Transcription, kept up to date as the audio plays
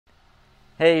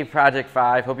Hey, Project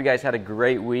 5. Hope you guys had a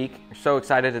great week. We're so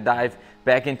excited to dive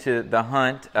back into the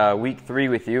hunt, week 3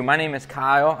 with you. My name is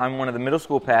Kyle. I'm one of the middle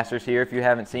school pastors here. If you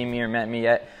haven't seen me or met me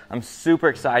yet, I'm super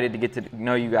excited to get to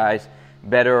know you guys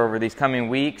better over these coming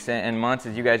weeks and months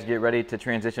as you guys get ready to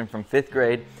transition from 5th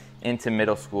grade into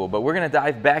middle school. But we're going to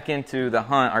dive back into the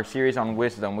hunt, our series on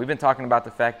wisdom. We've been talking about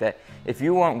the fact that if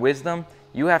you want wisdom,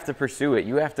 you have to pursue it.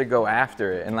 You have to go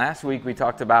after it. And last week we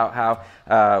talked about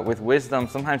how with wisdom,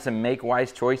 sometimes to make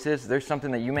wise choices, there's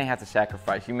something that you may have to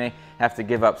sacrifice. You may have to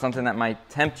give up, something that might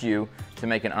tempt you to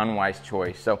make an unwise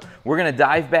choice. So we're going to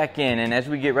dive back in, and as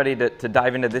we get ready to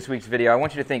dive into this week's video, I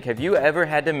want you to think, have you ever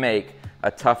had to make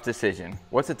a tough decision?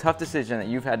 What's a tough decision that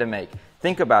you've had to make?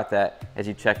 Think about that as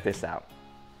you check this out.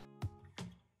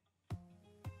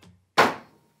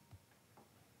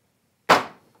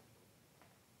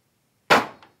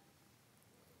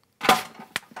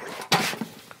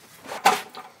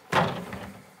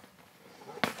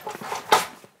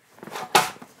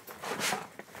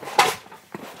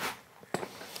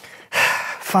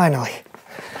 Finally.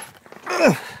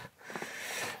 Ugh.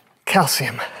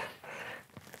 Calcium.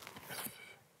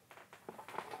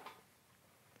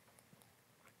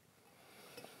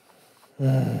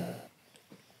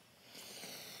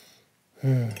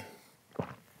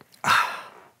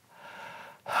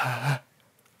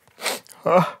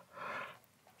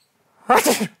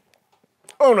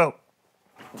 Oh no.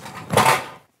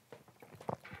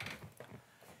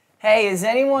 Hey, is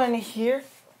anyone here?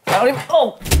 I don't even.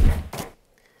 Oh!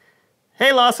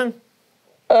 Hey, Lawson.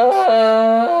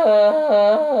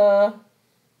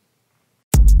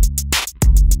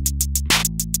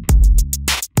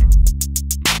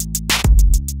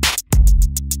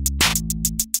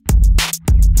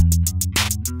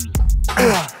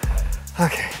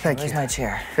 Okay, thank you. Where's my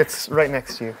chair? It's right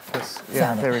next to you. Yeah,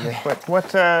 Found it. there we go.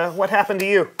 What happened to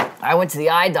you? I went to the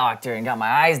eye doctor and got my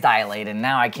eyes dilated, and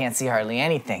now I can't see hardly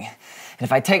anything. And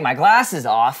if I take my glasses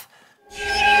off,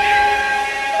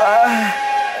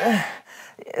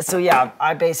 so yeah,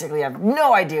 I basically have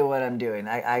no idea what I'm doing.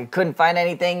 I couldn't find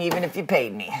anything even if you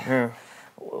paid me. Yeah.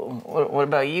 What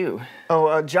about you?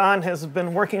 Oh, John has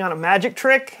been working on a magic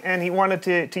trick, and he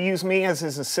wanted to use me as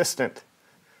his assistant.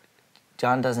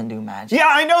 John doesn't do magic. Yeah,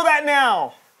 I know that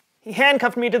now. He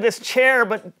handcuffed me to this chair,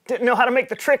 but didn't know how to make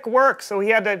the trick work, so he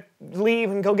had to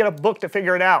leave and go get a book to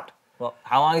figure it out. Well,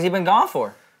 how long has he been gone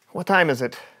for? What time is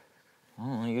it? I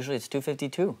don't know, usually it's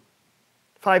 2:52.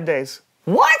 5 days.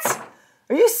 What?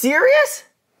 Are you serious?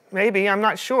 Maybe, I'm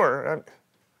not sure.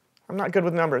 I'm not good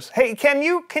with numbers. Hey, can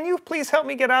you please help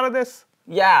me get out of this?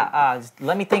 Yeah, just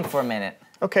let me think for a minute.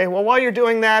 Okay, well, while you're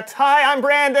doing that, hi, I'm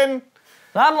Brandon.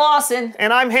 I'm Lawson.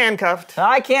 And I'm handcuffed.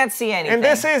 I can't see anything. And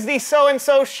this is the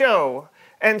So-and-So Show.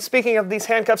 And speaking of these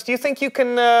handcuffs, do you think you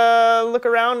can look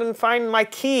around and find my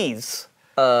keys?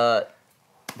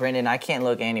 Brandon, I can't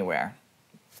look anywhere.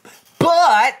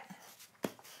 But...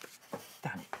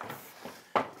 Damn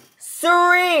it.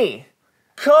 Siri!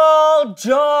 Call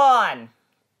John!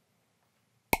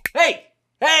 Hey!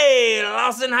 Hey,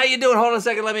 Lawson, how you doing? Hold on a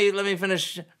second, let me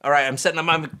finish. All right, I'm setting up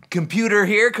my computer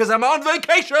here because I'm on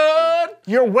vacation!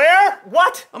 You're where?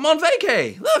 What? I'm on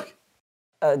vacay, look.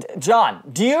 John,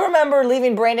 do you remember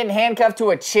leaving Brandon handcuffed to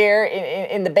a chair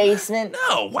in the basement?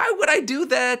 No, why would I do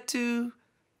that to...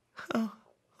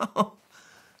 Oh,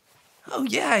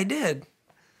 yeah, I did.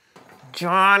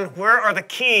 John, where are the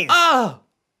keys? Oh,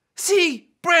 see,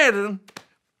 Brandon,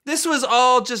 this was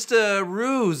all just a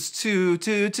ruse to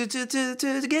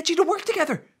get you to work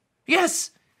together. Yes,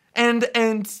 and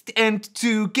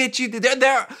to get you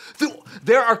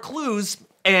there are clues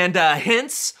and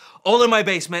hints all in my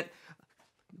basement,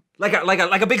 like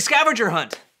a big scavenger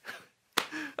hunt.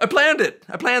 I planned it.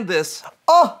 I planned this.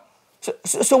 Oh,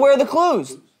 so where are the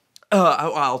clues?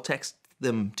 I'll text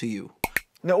them to you.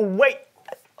 No, wait.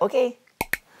 Okay.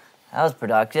 That was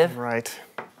productive. Right.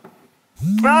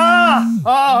 Ah!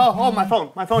 Oh, my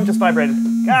phone. My phone just vibrated.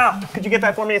 Ah, could you get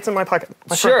that for me? It's in my pocket.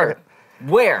 My Sure. front pocket.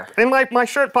 Where? In my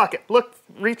shirt pocket. Look,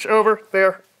 reach over.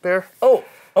 There. Oh,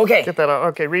 okay. Get that out.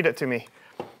 Okay, read it to me.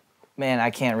 Man,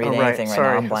 I can't read Oh, anything right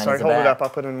now. I'm blind Sorry, as a hold it bat. up. I'll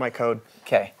put in my code.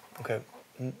 Okay. Okay.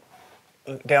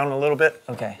 Down a little bit.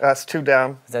 Okay. That's 2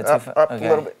 down. Is that up, too up okay. a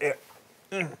little bit.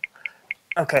 Yeah.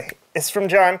 Okay. It's from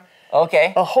John.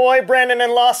 Okay. Ahoy, Brandon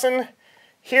and Lawson.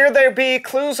 Here there be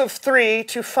clues of 3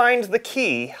 to find the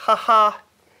key. Ha ha.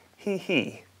 Hee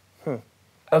hee.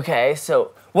 Okay,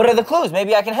 so what are the clues?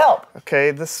 Maybe I can help.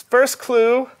 Okay, this first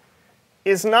clue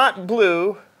is not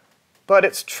blue, but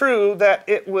it's true that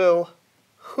it will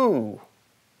who.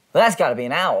 Well, that's got to be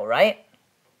an owl, right?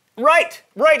 Right,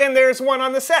 and there's one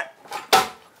on the set.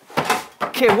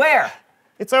 Okay, where?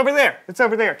 It's over there.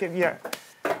 Yeah.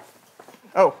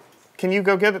 Oh, can you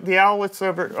go get the owl? It's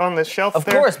over on the shelf Of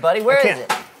there. course, buddy. Where I is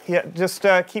can't. it? Yeah, just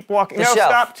keep walking. The No, shelf.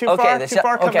 stop. Too Okay, far. the Too shelf.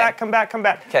 far. Come Okay. back. Come back. Come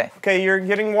back. Okay. Okay, you're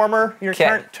getting warmer. You're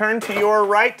Okay. turn to your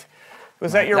right.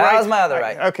 Was that your That right? was my other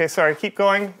right. Okay, sorry. Keep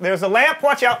going. There's a lamp.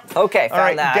 Watch out. Okay, All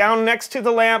right. found that. Down next to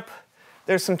the lamp,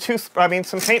 there's some some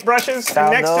paintbrushes. And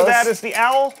Found next to those. that is the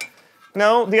owl.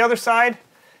 No, the other side.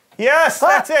 Yes,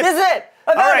 that's it. This is it.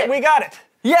 I All found right, it. we got it.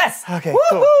 Yes. Okay,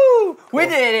 Woohoo! cool. We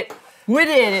did it. We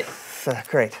did it.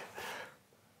 Great.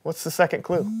 What's the second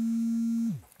clue?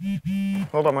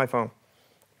 Hold on my phone.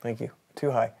 Thank you.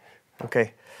 Too high.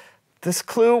 Okay. This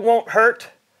clue won't hurt,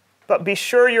 but be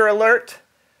sure you're alert.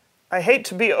 I hate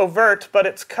to be overt, but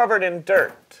it's covered in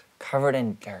dirt. Covered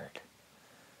in dirt.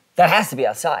 That has to be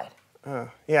outside.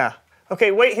 Yeah. Okay,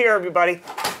 wait here, everybody.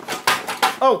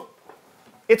 Oh,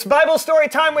 it's Bible story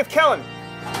time with Kellen.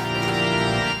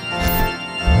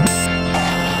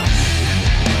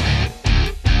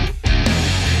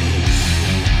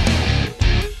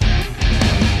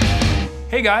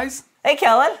 Hey guys, Hey,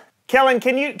 Kellen. Kellen,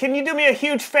 can you do me a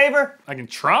huge favor? I can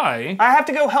try. I have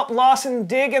to go help Lawson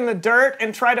dig in the dirt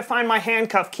and try to find my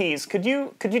handcuff keys. Could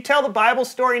you tell the Bible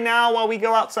story now while we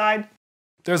go outside?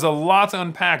 There's a lot to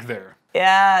unpack there.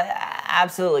 Yeah,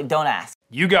 absolutely. Don't ask.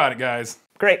 You got it, guys.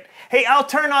 Great. Hey, I'll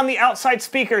turn on the outside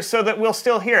speakers so that we'll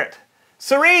still hear it.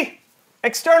 Siri,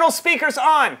 external speakers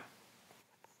on.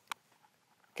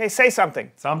 Okay, say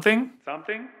something. Something?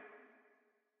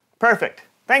 Perfect.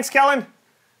 Thanks, Kellen.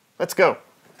 Let's go.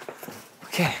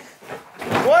 Okay.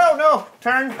 Whoa, no.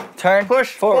 Turn. Turn.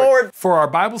 Push Forward. forward. For our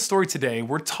Bible story today,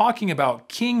 we're talking about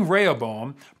King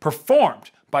Rehoboam,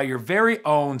 performed by your very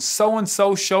own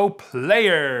so-and-so show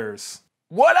players.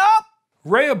 What up?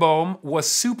 Rehoboam was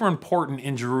super important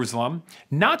in Jerusalem,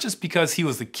 not just because he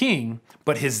was the king,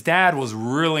 but his dad was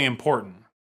really important.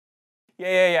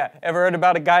 Yeah. Ever heard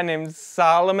about a guy named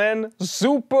Solomon?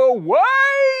 Super wise!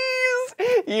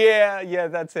 Yeah,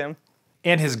 that's him.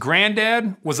 And his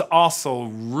granddad was also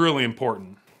really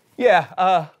important.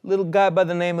 Yeah, little guy by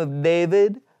the name of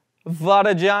David. Fought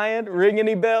a giant, ring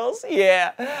any bells?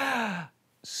 Yeah.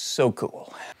 So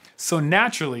cool. So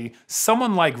naturally,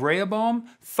 someone like Rehoboam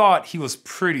thought he was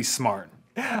pretty smart.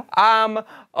 I'm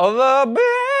the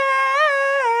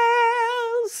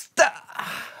best!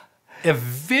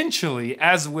 Eventually,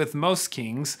 as with most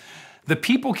kings, the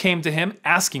people came to him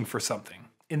asking for something.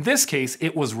 In this case,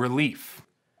 it was relief.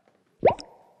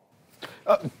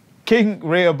 King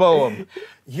Rehoboam,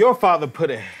 your father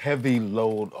put a heavy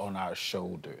load on our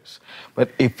shoulders. But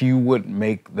if you would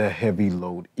make the heavy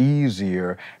load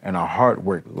easier and our hard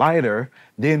work lighter,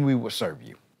 then we would serve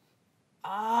you.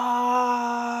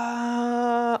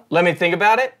 Let me think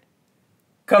about it.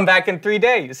 Come back in 3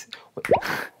 days.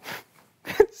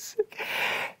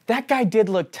 That guy did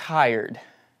look tired.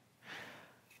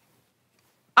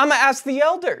 I'ma ask the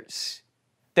elders.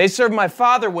 They served my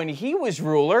father when he was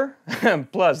ruler.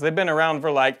 Plus, they've been around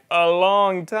for like a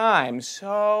long time.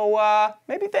 So,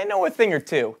 maybe they know a thing or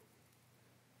two.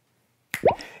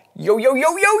 Yo,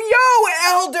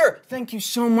 elder! Thank you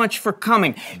so much for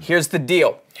coming. Here's the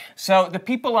deal. So, the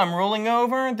people I'm ruling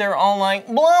over, they're all like,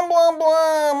 blah, blah,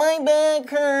 blah, my back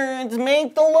hurts,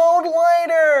 make the load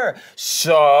lighter.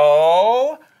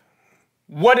 So,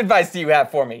 what advice do you have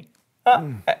for me?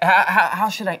 How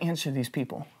should I answer these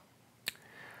people?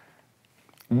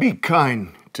 Be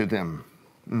kind to them.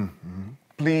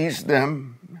 Please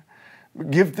them.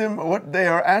 Give them what they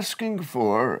are asking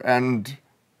for, and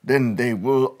then they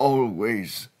will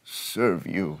always serve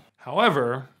you.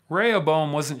 However,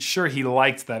 Rehoboam wasn't sure he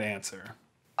liked that answer.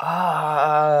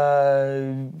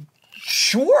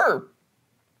 Sure.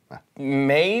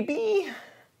 Maybe?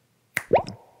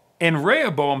 And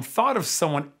Rehoboam thought of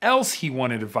someone else he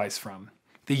wanted advice from,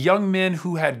 the young men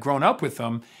who had grown up with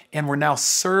him and were now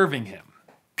serving him.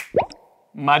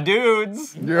 My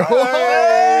dudes. Hey,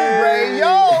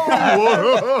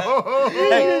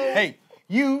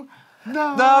 you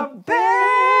The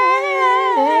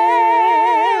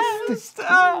best.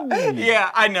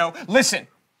 Yeah, I know. Listen,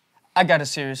 I got a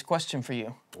serious question for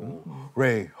you.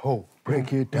 Ray, ho,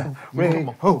 break it down. Ray,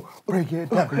 ho, break it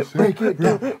down. Break it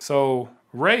down. So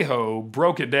Reho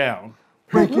broke it down.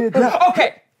 Break it down.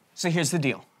 Okay, so here's the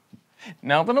deal.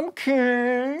 Now that I'm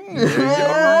king,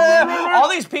 all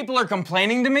these people are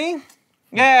complaining to me.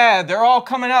 Yeah, they're all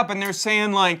coming up and they're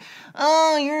saying like,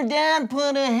 oh, your dad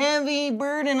put a heavy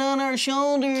burden on our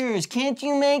shoulders. Can't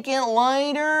you make it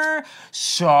lighter?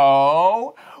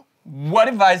 So, what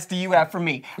advice do you have for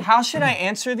me? How should I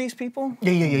answer these people?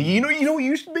 Yeah. You know what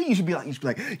you should be? You should be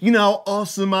like, you know how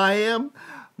awesome I am?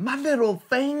 My little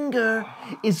finger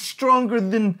is stronger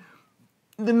than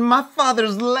than my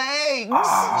father's legs.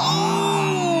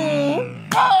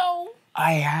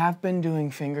 I have been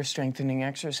doing finger strengthening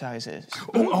exercises.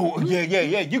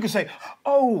 Yeah. You can say,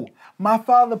 oh, my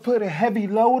father put a heavy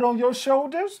load on your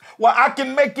shoulders? Well, I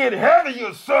can make it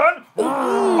heavier, son.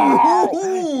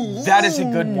 That is a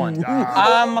good one.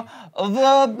 I'm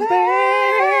the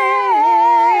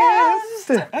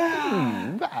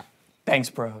best. Thanks,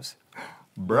 bros.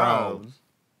 Bros.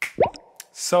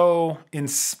 So, in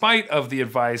spite of the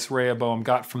advice Rehoboam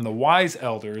got from the wise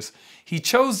elders, he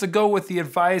chose to go with the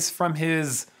advice from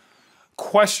his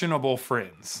questionable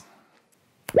friends.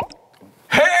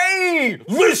 Hey,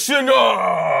 listen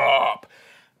up!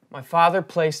 My father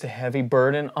placed a heavy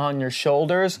burden on your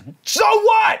shoulders. So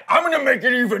what? I'm gonna make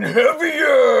it even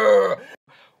heavier!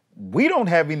 We don't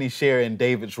have any share in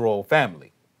David's royal family.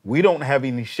 We don't have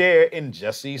any share in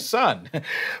Jesse's son.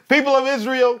 People of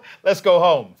Israel, let's go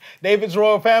home. David's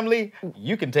royal family,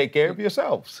 you can take care of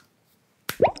yourselves.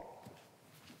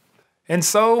 And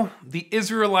so, the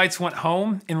Israelites went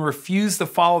home and refused to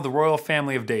follow the royal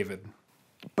family of David.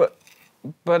 But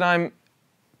I'm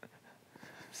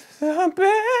the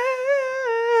best.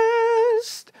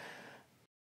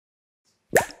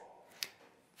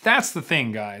 That's the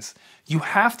thing, guys. You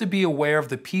have to be aware of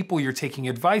the people you're taking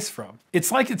advice from.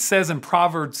 It's like it says in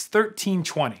Proverbs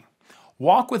 13:20.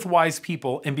 Walk with wise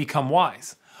people and become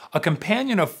wise. A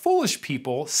companion of foolish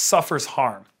people suffers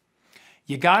harm.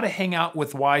 You gotta hang out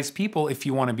with wise people if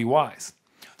you wanna be wise.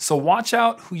 So watch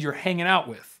out who you're hanging out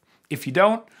with. If you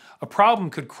don't, a problem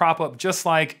could crop up just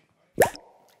like...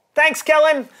 Thanks,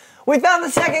 Kellen. We found the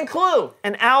second clue.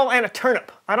 An owl and a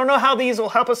turnip. I don't know how these will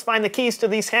help us find the keys to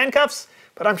these handcuffs,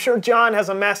 but I'm sure John has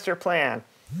a master plan.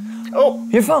 Oh,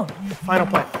 Your phone. final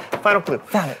plan. Final clue.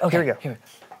 Found it. Okay. Here we go. Here.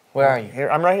 Where are you? Here,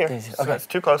 I'm right here. Okay. It's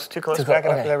too close. Too Back close, it up.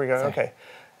 okay. There we go. Sorry. Okay.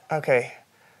 Okay.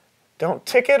 Don't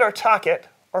tick it or talk it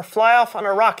or fly off on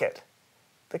a rocket.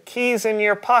 The key's in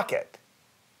your pocket.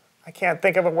 I can't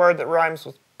think of a word that rhymes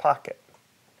with pocket.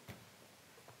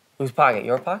 Whose pocket?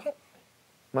 Your pocket?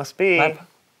 Must be. My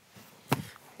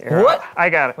Here, What? I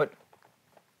got it. What?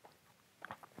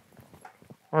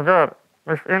 Oh, God.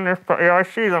 It's in this. Yeah, I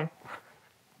see them.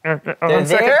 On They're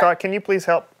second there? thought, can you please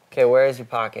help? Okay, where is your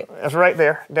pocket? It's right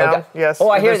there. Down. Okay. Yes. Oh,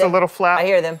 I hear There's them. a little flap. I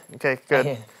hear them. Okay, I good.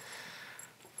 hear-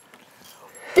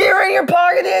 They're in your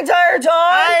pocket the entire time?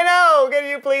 I know. Can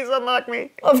you please unlock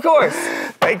me? Of course.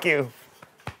 Thank you.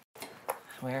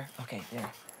 Where? Okay, there.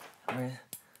 Where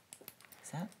is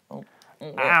that? Oh.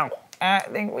 Ow. I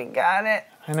think we got it.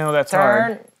 I know that's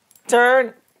hard.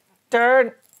 Turn.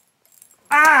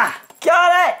 Ah!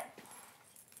 Got it!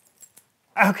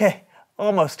 Okay.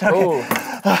 Almost. Okay. Ooh. Thank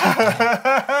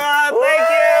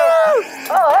you.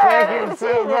 Oh, Thank you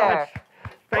so much.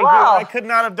 Thank Wow. you. I could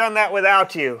not have done that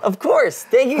without you. Of course.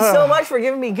 Thank you so much for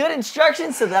giving me good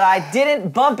instructions so that I didn't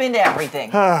bump into everything.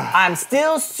 I'm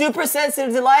still super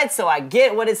sensitive to light, so I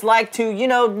get what it's like to,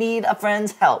 need a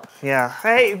friend's help. Yeah.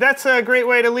 Hey, that's a great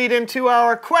way to lead into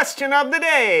our question of the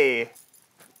day.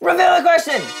 Reveal the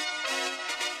question.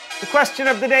 The question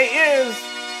of the day is,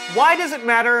 why does it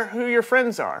matter who your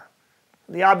friends are?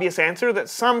 The obvious answer that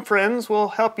some friends will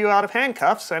help you out of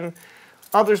handcuffs and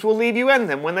others will leave you in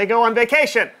them when they go on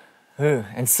vacation.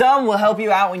 And some will help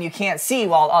you out when you can't see,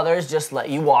 while others just let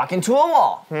you walk into a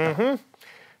wall.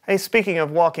 Hey, speaking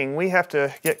of walking, we have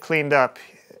to get cleaned up.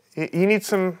 You need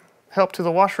some help to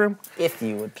the washroom? If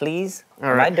you would please. All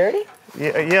Am right. I dirty?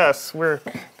 Yes, we're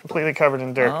completely covered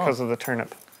in dirt because of the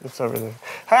turnip. It's over there.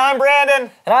 Hi, I'm Brandon,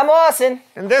 And I'm Lawson.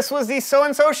 and this was the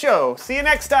So-and-So Show. See you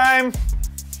next time.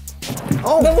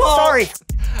 Oh, The wall. sorry.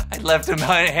 I left him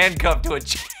handcuffed to a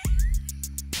chair.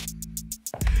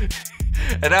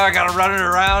 And now I gotta run it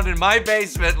around in my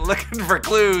basement looking for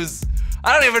clues.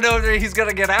 I don't even know if he's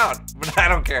gonna get out, but I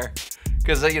don't care.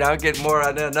 Because, I'll get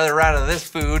another round of this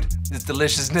food, this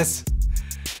deliciousness.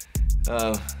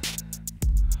 Hold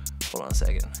on a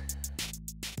second.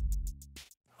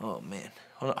 Oh, man.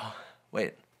 Hold on.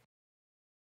 Wait.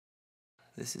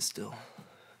 This is still...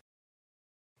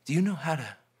 Do you know how to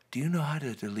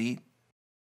delete,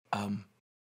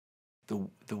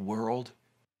 the world?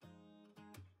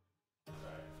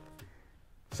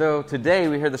 So today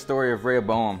we heard the story of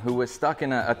Rehoboam, who was stuck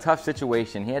in a tough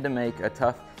situation. He had to make a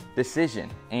tough decision.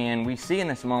 And we see in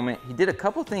this moment, he did a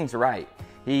couple things right.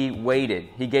 He waited.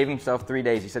 He gave himself 3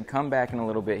 days. He said, come back in a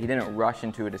little bit. He didn't rush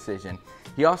into a decision.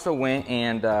 He also went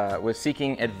and was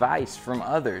seeking advice from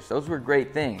others. Those were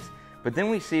great things. But then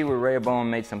we see where Rehoboam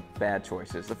made some bad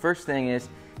choices. The first thing is,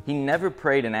 he never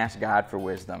prayed and asked God for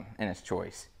wisdom in his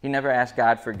choice. He never asked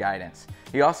God for guidance.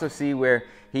 You also see where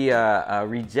he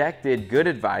rejected good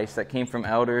advice that came from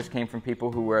elders, came from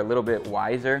people who were a little bit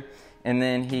wiser. and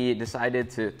then he decided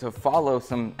to follow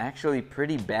some actually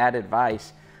pretty bad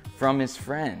advice from his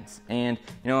friends. And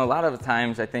you know, a lot of the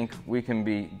times I think we can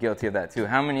be guilty of that too.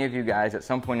 How many of you guys at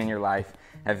some point in your life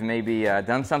have maybe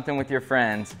done something with your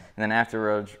friends and then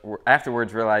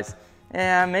afterwards realized,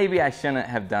 yeah, maybe I shouldn't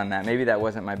have done that. Maybe that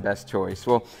wasn't my best choice.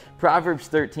 Well, Proverbs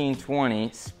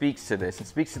 13:20 speaks to this. It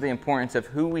speaks to the importance of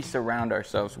who we surround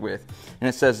ourselves with. And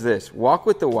it says this: walk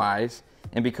with the wise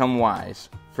and become wise,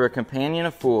 for a companion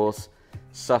of fools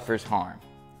suffers harm.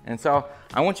 And so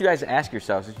I want you guys to ask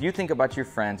yourselves, as you think about your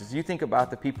friends, as you think about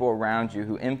the people around you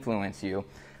who influence you,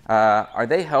 are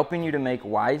they helping you to make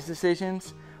wise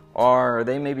decisions? Or are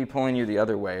they maybe pulling you the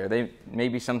other way? Are they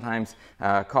maybe sometimes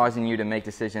causing you to make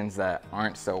decisions that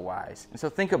aren't so wise? And so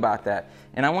think about that.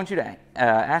 And I want you to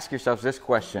ask yourselves this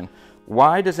question: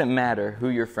 why does it matter who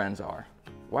your friends are?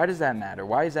 Why does that matter?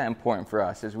 Why is that important for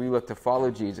us as we look to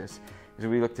follow Jesus, as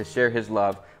we look to share his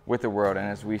love with the world, and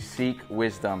as we seek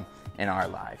wisdom in our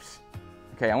lives?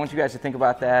 Okay, I want you guys to think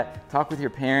about that. Talk with your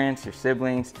parents, your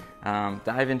siblings.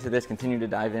 Dive into this, continue to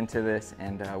dive into this,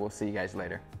 and we'll see you guys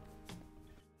later.